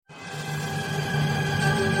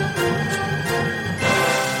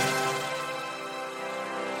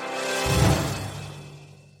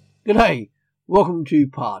G'day, welcome to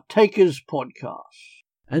Partakers Podcast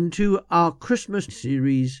and to our Christmas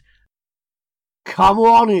series, Come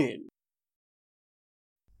On In.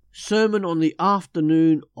 Sermon on the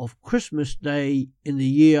afternoon of Christmas Day in the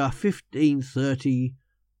year 1530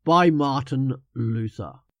 by Martin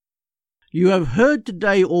Luther. You have heard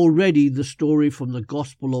today already the story from the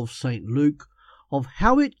Gospel of St. Luke of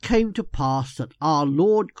how it came to pass that our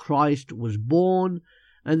Lord Christ was born,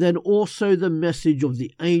 and then also the message of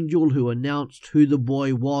the angel who announced who the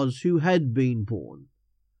boy was who had been born.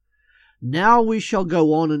 Now we shall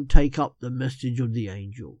go on and take up the message of the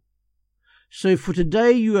angel. So for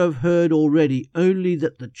today you have heard already only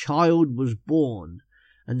that the child was born,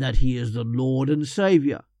 and that he is the Lord and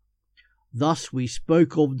Saviour. Thus we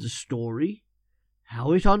spoke of the story,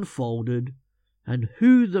 how it unfolded, and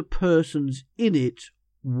who the persons in it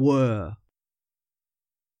were.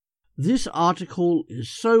 This article is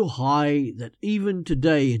so high that even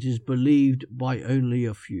today it is believed by only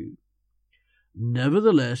a few.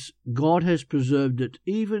 Nevertheless, God has preserved it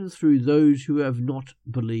even through those who have not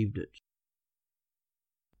believed it.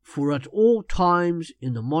 For at all times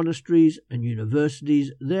in the monasteries and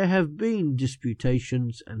universities there have been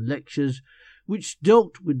disputations and lectures which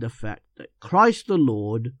dealt with the fact that Christ the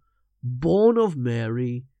Lord, born of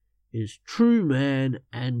Mary, is true man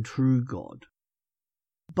and true God.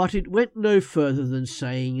 But it went no further than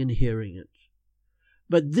saying and hearing it.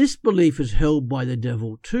 But this belief is held by the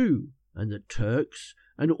devil too, and the Turks,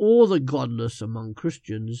 and all the godless among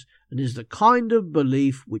Christians, and is the kind of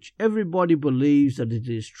belief which everybody believes that it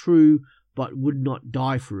is true, but would not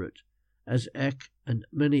die for it, as Eck and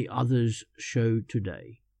many others show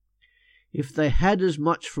today. If they had as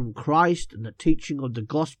much from Christ and the teaching of the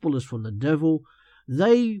gospel as from the devil,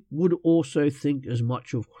 they would also think as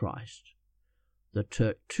much of Christ. The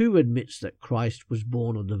Turk too admits that Christ was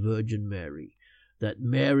born of the Virgin Mary, that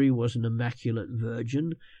Mary was an immaculate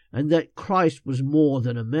virgin, and that Christ was more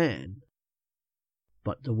than a man.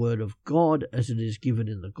 But the word of God, as it is given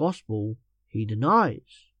in the Gospel, he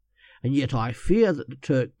denies. And yet I fear that the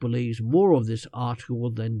Turk believes more of this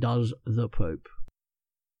article than does the Pope.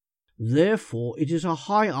 Therefore it is a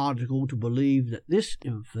high article to believe that this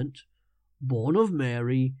infant, born of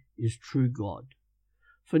Mary, is true God.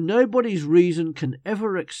 For nobody's reason can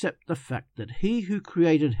ever accept the fact that he who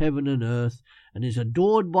created heaven and earth and is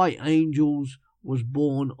adored by angels was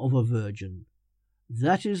born of a virgin.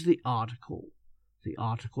 That is the article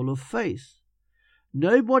of faith.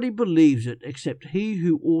 Nobody believes it except he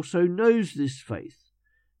who also knows this faith,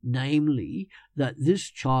 namely, that this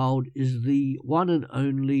child is the one and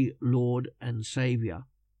only Lord and Saviour.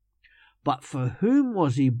 But for whom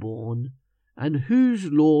was he born, and whose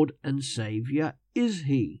Lord and Saviour is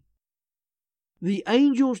he? The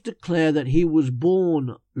angels declare that he was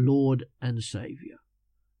born Lord and Saviour.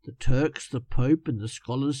 The Turks, the Pope, and the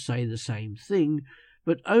scholars say the same thing,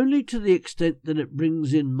 but only to the extent that it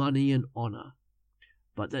brings in money and honour.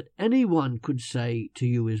 But that anyone could say to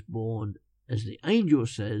you is born, as the angel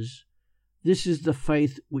says, this is the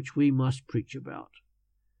faith which we must preach about.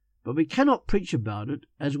 But we cannot preach about it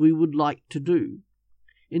as we would like to do.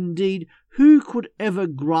 Indeed, who could ever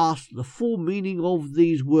grasp the full meaning of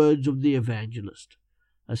these words of the evangelist?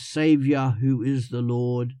 A Saviour who is the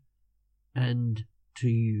Lord, and to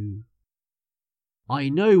you. I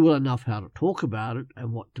know well enough how to talk about it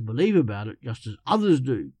and what to believe about it, just as others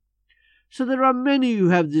do. So there are many who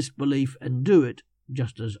have this belief and do it,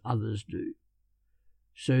 just as others do.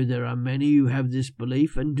 So there are many who have this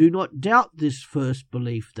belief and do not doubt this first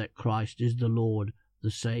belief that Christ is the Lord,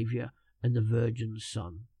 the Saviour, and the Virgin's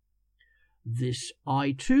Son. This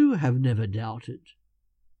I too have never doubted.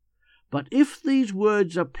 But if these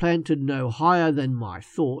words are planted no higher than my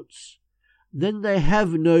thoughts, then they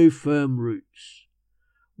have no firm roots.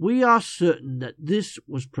 We are certain that this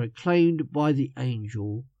was proclaimed by the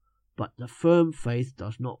angel, but the firm faith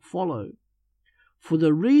does not follow. For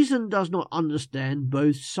the reason does not understand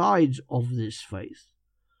both sides of this faith.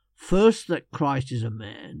 First, that Christ is a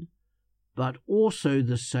man, but also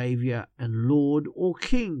the Saviour and Lord or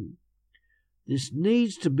King. This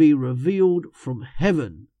needs to be revealed from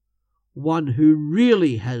heaven. One who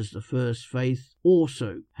really has the first faith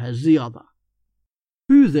also has the other.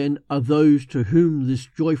 Who then are those to whom this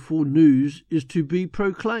joyful news is to be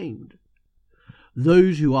proclaimed?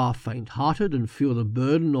 Those who are faint-hearted and feel the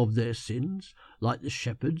burden of their sins, like the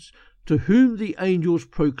shepherds, to whom the angels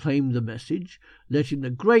proclaim the message, letting the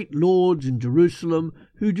great lords in Jerusalem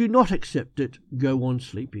who do not accept it go on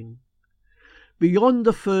sleeping. Beyond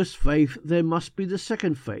the first faith there must be the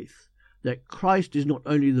second faith, that Christ is not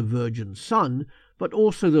only the Virgin's Son, but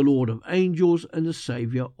also the Lord of angels and the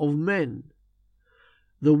Saviour of men.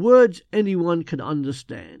 the words anyone can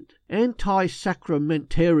understand.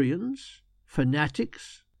 Anti-sacramentarians,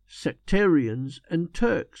 fanatics, sectarians, and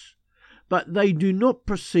Turks. But they do not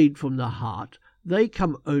proceed from the heart, they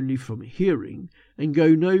come only from hearing, and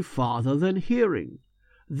go no farther than hearing.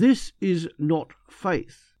 This is not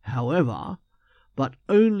faith, however, but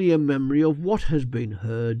only a memory of what has been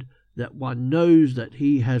heard, that one knows that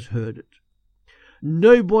he has heard it.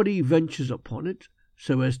 Nobody ventures upon it,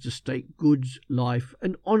 so as to stake goods, life,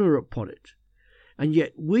 and honour upon it, and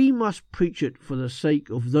yet we must preach it for the sake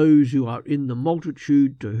of those who are in the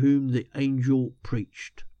multitude to whom the angel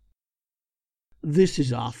preached. This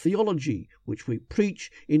is our theology, which we preach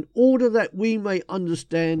in order that we may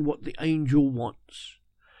understand what the angel wants.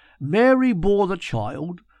 Mary bore the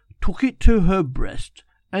child, took it to her breast,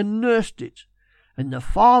 and nursed it, and the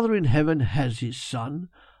Father in heaven has his Son,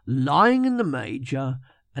 lying in the manger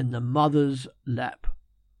and the mother's lap.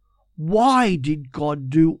 Why did God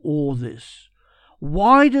do all this?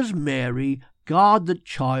 Why does Mary guard the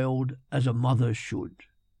child as a mother should?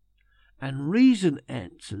 And reason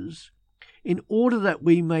answers, in order that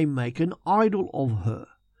we may make an idol of her,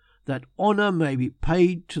 that honour may be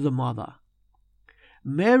paid to the mother.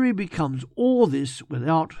 Mary becomes all this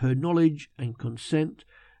without her knowledge and consent,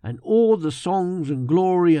 and all the songs and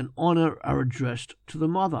glory and honour are addressed to the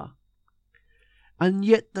mother. And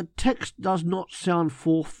yet the text does not sound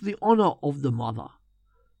forth the honour of the mother,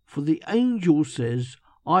 for the angel says,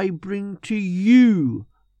 I bring to you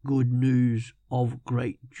good news of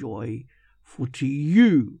great joy, for to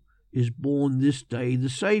you is born this day the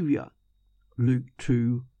Saviour. Luke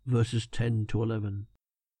 2, verses 10 to 11.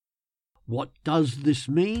 What does this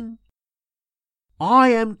mean? I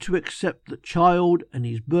am to accept the child and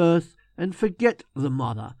his birth and forget the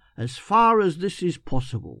mother as far as this is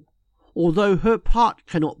possible, although her part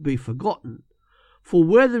cannot be forgotten, for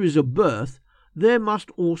where there is a birth, there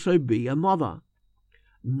must also be a mother.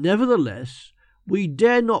 Nevertheless, we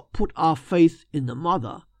dare not put our faith in the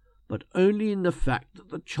mother, but only in the fact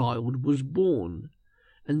that the child was born,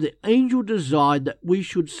 and the angel desired that we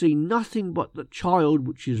should see nothing but the child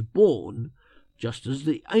which is born, just as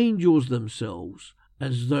the angels themselves,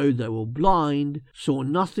 as though they were blind, saw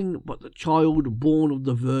nothing but the child born of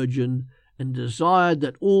the Virgin, and desired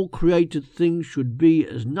that all created things should be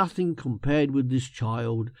as nothing compared with this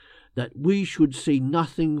child, that we should see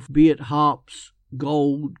nothing, be it harps,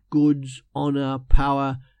 gold, goods, honour,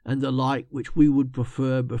 power, and the like, which we would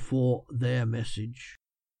prefer before their message.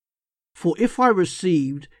 For if I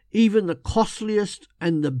received even the costliest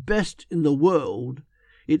and the best in the world,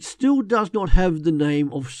 it still does not have the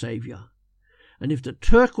name of Saviour. And if the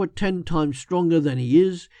Turk were 10 times stronger than he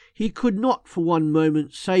is, he could not for one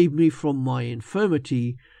moment save me from my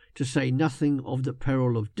infirmity, to say nothing of the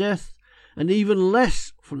peril of death, and even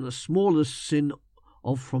less from the smallest sin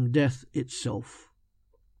of from death itself.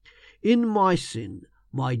 In my sin,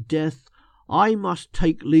 my death, I must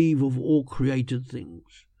take leave of all created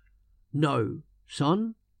things. No,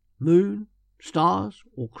 sun, moon, stars,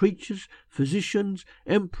 or creatures, physicians,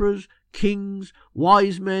 emperors, kings,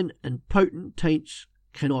 wise men, and potentates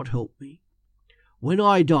cannot help me. When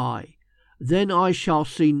I die, then I shall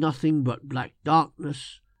see nothing but black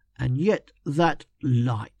darkness, and yet that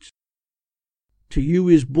light. To you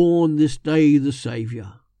is born this day the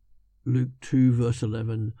Saviour. Luke 2, verse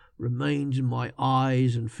 11, remains in my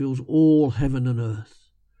eyes and fills all heaven and earth.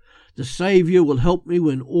 The Saviour will help me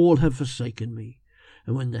when all have forsaken me,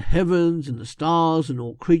 and when the heavens and the stars and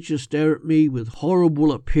all creatures stare at me with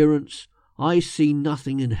horrible appearance, I see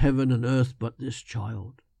nothing in heaven and earth but this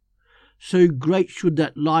child. So great should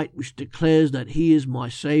that light which declares that he is my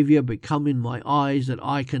Saviour become in my eyes, that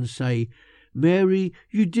I can say, Mary,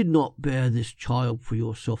 you did not bear this child for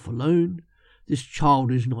yourself alone. This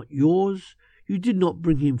child is not yours. You did not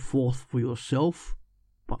bring him forth for yourself,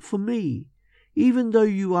 but for me. Even though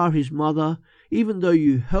you are his mother, even though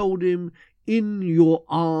you held him in your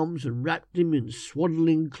arms and wrapped him in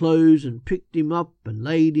swaddling clothes and picked him up and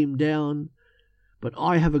laid him down, but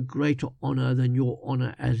I have a greater honour than your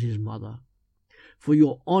honour as his mother. For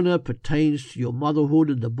your honour pertains to your motherhood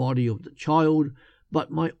and the body of the child, but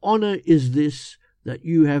my honour is this, that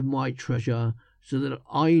you have my treasure, so that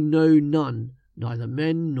I know none, neither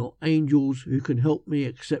men nor angels, who can help me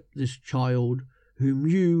except this child, whom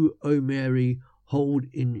you, O Mary, hold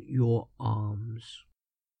in your arms.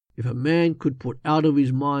 If a man could put out of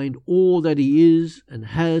his mind all that he is and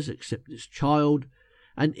has except this child,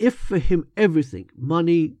 and if for him everything,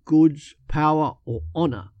 money, goods, power, or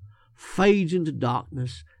honour, fades into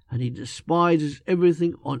darkness, and he despises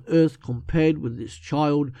everything on earth compared with this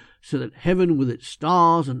child, so that heaven with its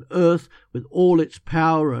stars and earth with all its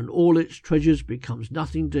power and all its treasures becomes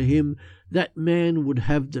nothing to him, that man would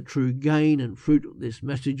have the true gain and fruit of this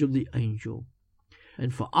message of the angel.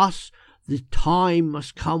 And for us, the time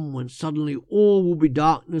must come when suddenly all will be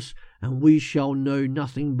darkness, and we shall know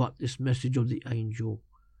nothing but this message of the angel.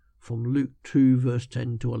 From Luke 2, verse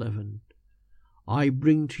 10 to 11. I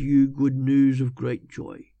bring to you good news of great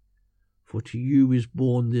joy, for to you is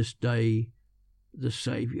born this day the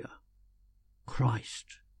Saviour,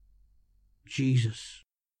 Christ Jesus.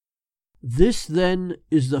 This then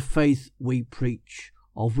is the faith we preach,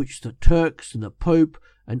 of which the Turks and the Pope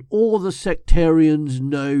and all the sectarians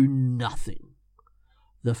know nothing.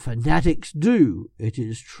 The fanatics do, it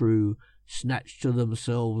is true, snatch to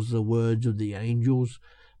themselves the words of the angels,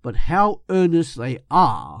 but how earnest they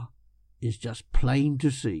are is just plain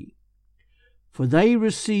to see. For they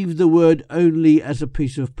receive the word only as a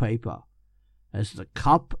piece of paper, as the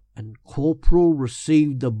cup and corporal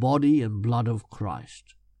received the body and blood of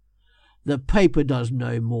Christ. The paper does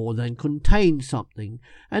no more than contain something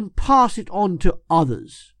and pass it on to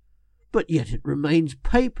others, but yet it remains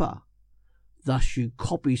paper. Thus you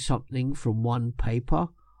copy something from one paper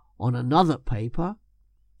on another paper.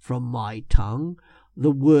 From my tongue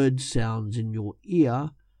the word sounds in your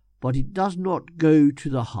ear, but it does not go to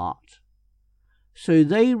the heart. So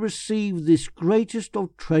they receive this greatest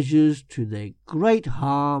of treasures to their great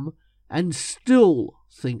harm, and still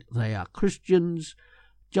think they are Christians,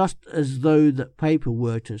 just as though that paper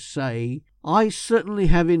were to say, I certainly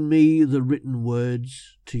have in me the written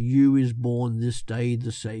words, to you is born this day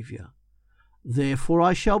the Saviour. Therefore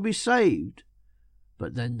I shall be saved.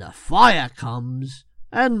 But then the fire comes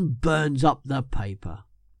and burns up the paper.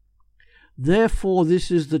 Therefore this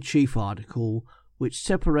is the chief article, which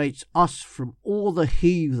separates us from all the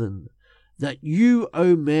heathen, that you,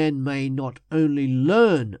 O man, may not only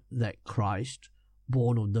learn that Christ,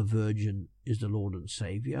 born of the Virgin, is the Lord and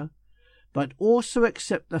Saviour, but also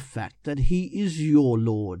accept the fact that he is your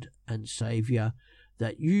Lord and Saviour,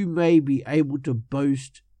 that you may be able to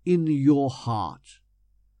boast in your heart.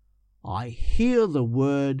 I hear the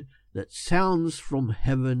word that sounds from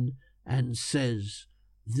heaven and says,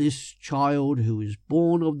 this child who is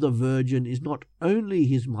born of the Virgin is not only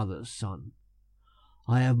his mother's son.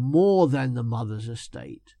 I have more than the mother's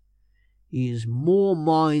estate. He is more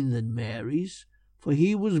mine than Mary's, for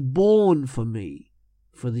he was born for me.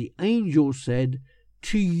 For the angel said,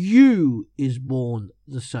 to you is born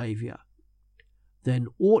the Saviour. Then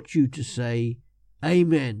ought you to say,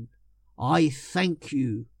 Amen. I thank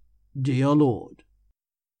you, dear Lord.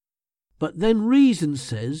 But then reason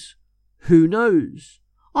says, who knows?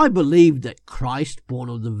 I believe that Christ, born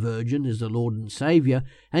of the Virgin, is the Lord and Saviour,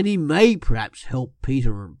 and he may perhaps help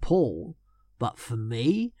Peter and Paul. But for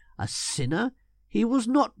me, a sinner, he was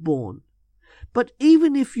not born. But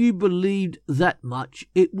even if you believed that much,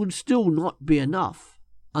 it would still not be enough,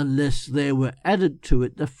 unless there were added to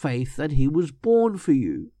it the faith that he was born for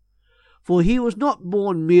you. For he was not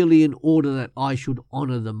born merely in order that I should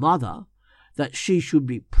honour the mother, that she should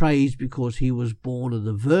be praised because he was born of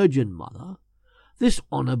the Virgin Mother. This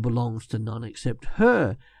honour belongs to none except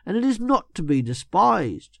her, and it is not to be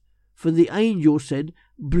despised. For the angel said,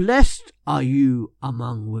 Blessed are you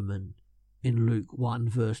among women, in Luke 1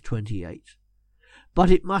 verse 28.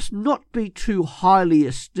 But it must not be too highly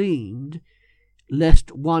esteemed,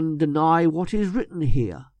 lest one deny what is written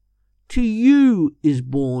here. To you is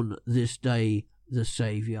born this day the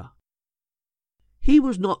Saviour. He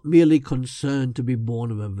was not merely concerned to be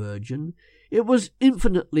born of a virgin, it was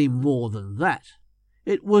infinitely more than that.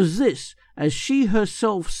 It was this, as she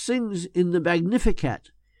herself sings in the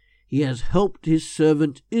Magnificat, he has helped his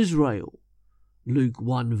servant Israel. Luke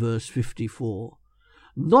 1 verse 54.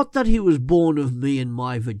 Not that he was born of me in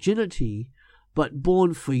my virginity, but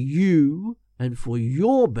born for you and for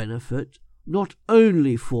your benefit, not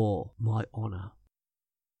only for my honour.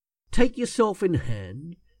 Take yourself in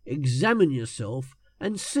hand, examine yourself,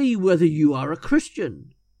 and see whether you are a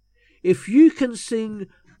Christian. If you can sing,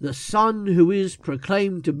 the Son who is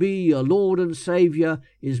proclaimed to be your Lord and Saviour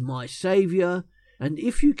is my Saviour, and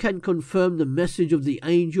if you can confirm the message of the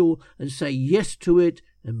angel and say yes to it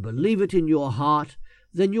and believe it in your heart,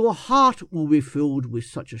 then your heart will be filled with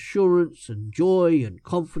such assurance and joy and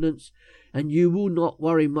confidence, and you will not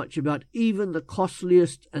worry much about even the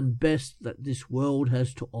costliest and best that this world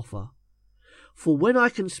has to offer. For when I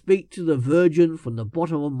can speak to the Virgin from the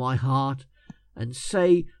bottom of my heart and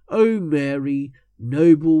say, O Mary,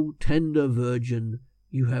 noble, tender Virgin,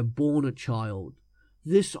 you have borne a child,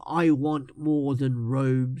 this I want more than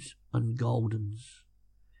robes and goldens.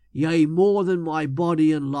 yea, more than my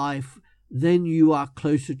body and life, then you are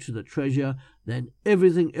closer to the treasure than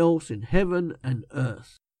everything else in heaven and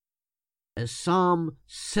earth. As Psalm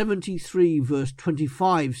 73 verse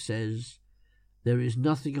 25 says, there is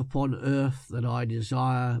nothing upon earth that I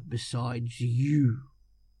desire besides you.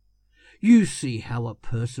 You see how a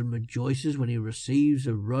person rejoices when he receives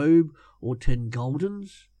a robe or 10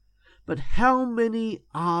 guldens. But how many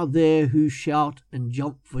are there who shout and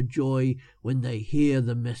jump for joy when they hear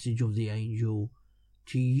the message of the angel,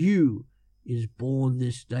 to you is born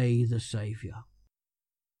this day the Saviour?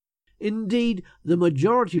 Indeed, the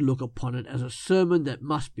majority look upon it as a sermon that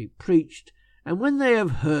must be preached, and when they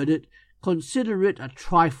have heard it, consider it a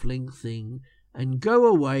trifling thing, and go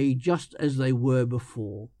away just as they were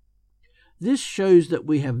before. This shows that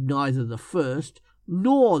we have neither the first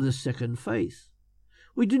nor the second faith.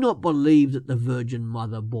 We do not believe that the Virgin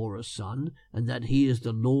Mother bore a son, and that he is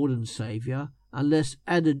the Lord and Saviour, unless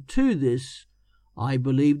added to this, I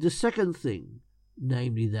believe the second thing,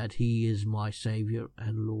 namely that he is my Saviour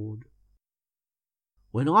and Lord.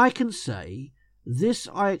 When I can say, this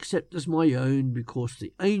I accept as my own because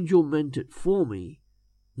the angel meant it for me,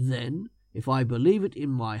 then, if I believe it in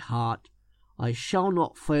my heart, I shall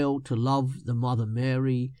not fail to love the Mother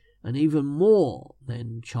Mary, and even more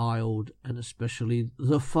than child, and especially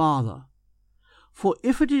the Father. For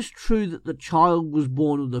if it is true that the child was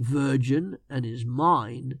born of the Virgin and is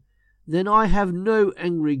mine, then I have no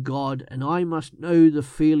angry God, and I must know the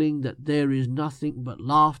feeling that there is nothing but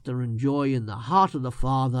laughter and joy in the heart of the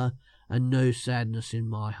Father, and no sadness in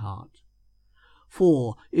my heart.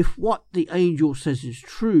 For if what the angel says is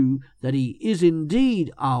true, that he is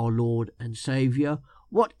indeed our Lord and Saviour,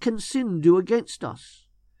 what can sin do against us?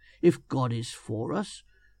 If God is for us,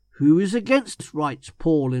 who is against us, writes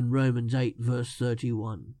Paul in Romans 8 verse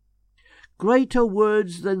 31. Greater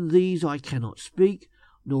words than these I cannot speak,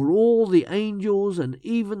 nor all the angels and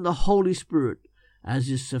even the Holy Spirit, as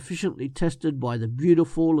is sufficiently tested by the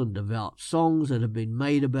beautiful and devout songs that have been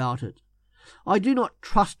made about it. I do not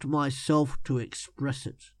trust myself to express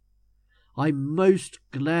it. I most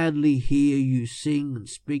gladly hear you sing and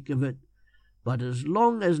speak of it, but as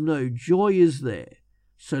long as no joy is there,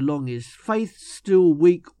 so long is faith still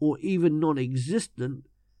weak or even non-existent,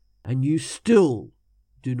 and you still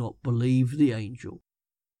do not believe the angel.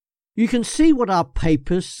 You can see what our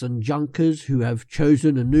papists and junkers who have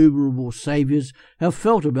chosen innumerable saviours have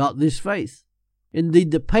felt about this faith.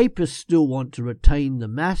 Indeed, the papists still want to retain the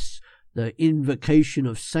Mass, the invocation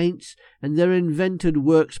of saints, and their invented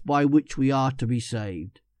works by which we are to be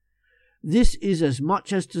saved. This is as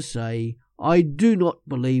much as to say, I do not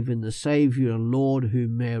believe in the Saviour and Lord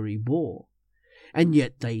whom Mary bore. And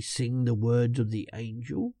yet they sing the words of the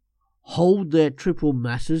angel, hold their triple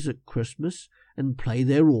masses at Christmas, and play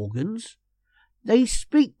their organs. They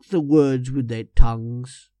speak the words with their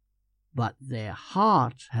tongues, but their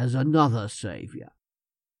heart has another Saviour.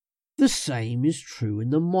 The same is true in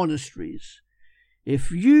the monasteries.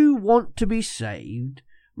 If you want to be saved,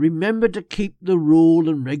 remember to keep the rule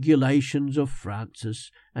and regulations of Francis,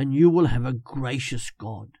 and you will have a gracious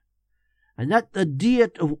God. And at the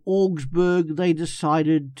Diet of Augsburg they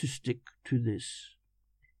decided to stick to this.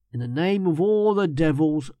 In the name of all the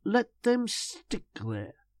devils, let them stick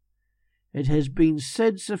there. It has been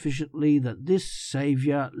said sufficiently that this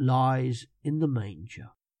Saviour lies in the manger.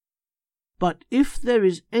 But if there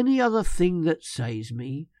is any other thing that saves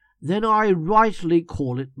me, then I rightly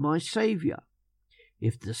call it my Saviour.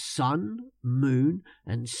 If the sun, moon,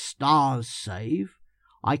 and stars save,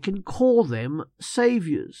 I can call them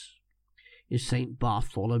saviours. If St.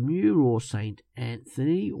 Bartholomew or St.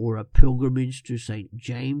 Anthony or a pilgrimage to St.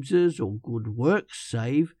 James's or good works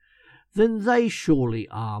save, then they surely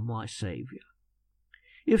are my Saviour.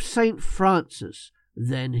 If St. Francis,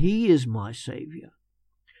 then he is my Saviour.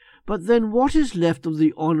 But then what is left of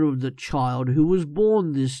the honour of the child who was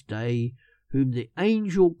born this day, whom the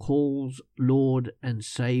angel calls Lord and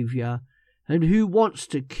Saviour, and who wants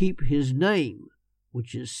to keep his name,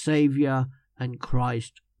 which is Saviour and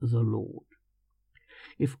Christ the Lord?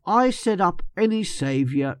 If I set up any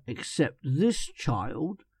Saviour except this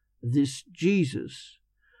child, this Jesus,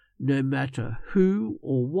 no matter who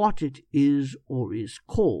or what it is or is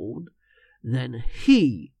called, then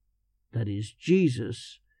he, that is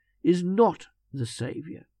Jesus, is not the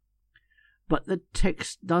Saviour. But the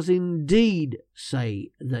text does indeed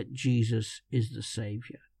say that Jesus is the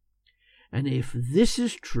Saviour. And if this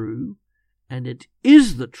is true, and it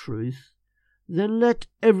is the truth, then let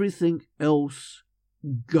everything else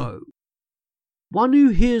go. One who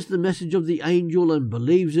hears the message of the angel and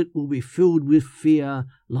believes it will be filled with fear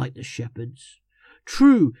like the shepherds.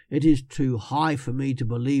 True, it is too high for me to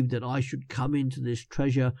believe that I should come into this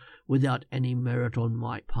treasure without any merit on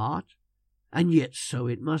my part, and yet so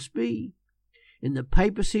it must be. In the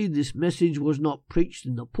papacy this message was not preached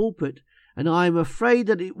in the pulpit, and I am afraid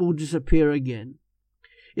that it will disappear again.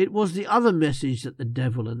 It was the other message that the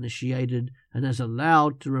devil initiated and has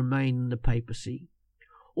allowed to remain in the papacy.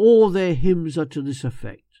 All their hymns are to this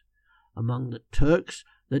effect. Among the Turks,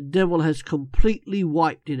 the devil has completely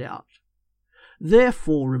wiped it out.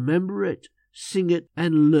 Therefore remember it, sing it,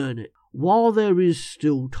 and learn it, while there is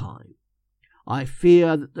still time. I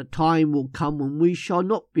fear that the time will come when we shall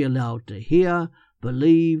not be allowed to hear,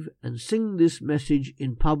 believe, and sing this message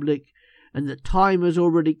in public, and the time has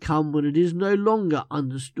already come when it is no longer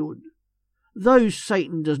understood, though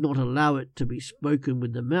Satan does not allow it to be spoken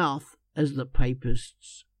with the mouth, as the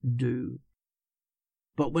papists do.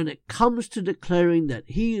 But when it comes to declaring that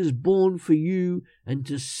he is born for you, and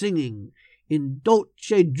to singing in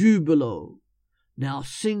dolce jubilo, now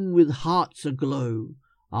sing with hearts aglow,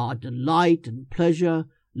 our delight and pleasure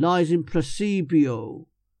lies in praesepio,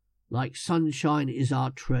 like sunshine is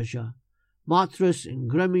our treasure, matris in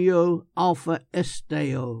gremio alpha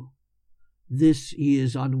esteo. This he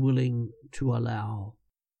is unwilling to allow.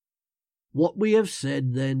 What we have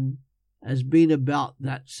said, then, has been about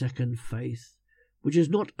that second faith, which is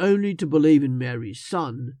not only to believe in Mary's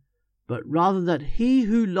Son, but rather that he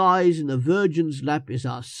who lies in the Virgin's lap is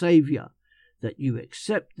our Saviour, that you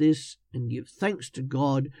accept this and give thanks to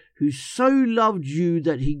God, who so loved you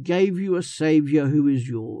that he gave you a Saviour who is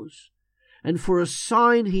yours. And for a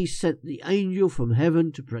sign he sent the angel from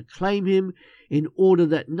heaven to proclaim him, in order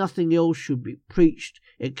that nothing else should be preached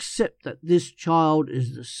except that this child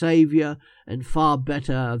is the Saviour, and far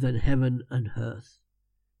better than heaven and earth.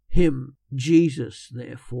 Him, Jesus,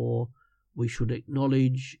 therefore, we should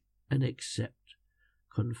acknowledge and accept.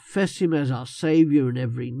 Confess him as our Saviour in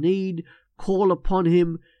every need, call upon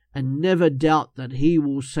him, and never doubt that he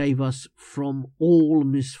will save us from all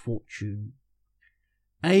misfortune.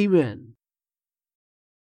 Amen.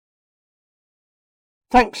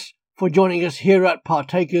 Thanks for joining us here at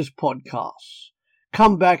Partakers Podcasts.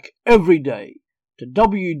 Come back every day to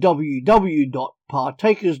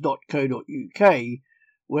www.partakers.co.uk,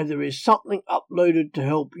 where there is something uploaded to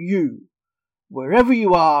help you, wherever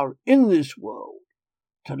you are in this world,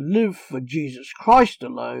 to live for Jesus Christ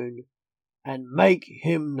alone and make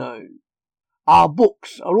him known. Our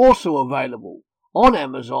books are also available on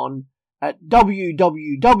Amazon at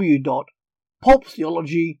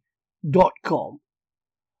www.pulptheology.com.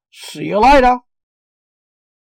 See you later.